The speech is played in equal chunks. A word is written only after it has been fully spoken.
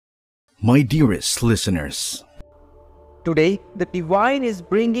My dearest listeners, Today, the divine is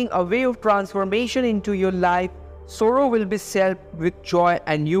bringing a wave of transformation into your life. Sorrow will be swapped with joy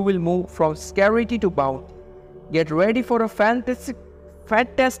and you will move from scarcity to bounty. Get ready for a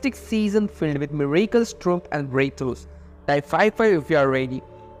fantastic season filled with miracles, truth and breakthroughs. Type 55 if you are ready.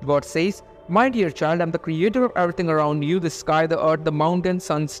 God says, "My dear child, I am the creator of everything around you, the sky, the earth, the mountains,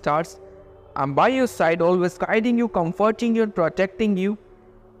 sun, stars. I am by your side, always guiding you, comforting you and protecting you.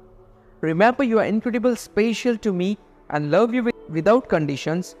 Remember, you are incredible, special to me and love you without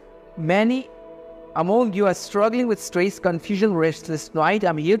conditions. Many among you are struggling with stress, confusion, restless night. I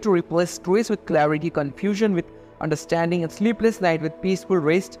am here to replace stress with clarity, confusion with understanding, and sleepless night with peaceful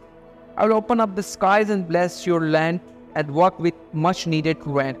rest. I will open up the skies and bless your land and work with much needed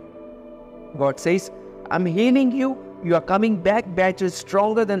rain." God says, "I'm healing you. You are coming back better,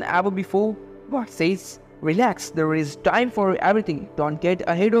 stronger than ever before." God says, "Relax. There is time for everything. Don't get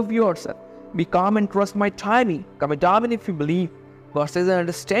ahead of yourself. Be calm and trust my timing. Come down if you believe." God says, "I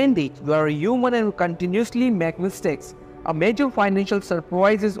understand it. You are a human and will continuously make mistakes. A major financial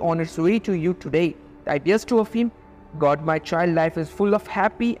surprise is on its way to you today. Type yes to of him. God, my child, life is full of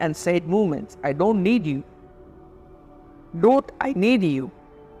happy and sad moments. I don't need you. Don't I need you?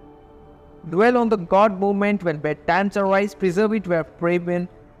 Dwell on the God moment when bad times arise. Preserve it where pray when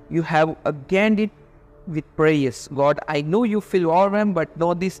you have gained it with prayers. God, I know you feel overwhelmed, but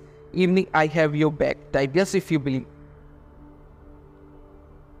know this evening I have your back." Type yes if you believe.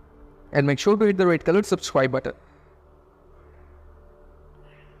 And make sure to hit the red colored subscribe button.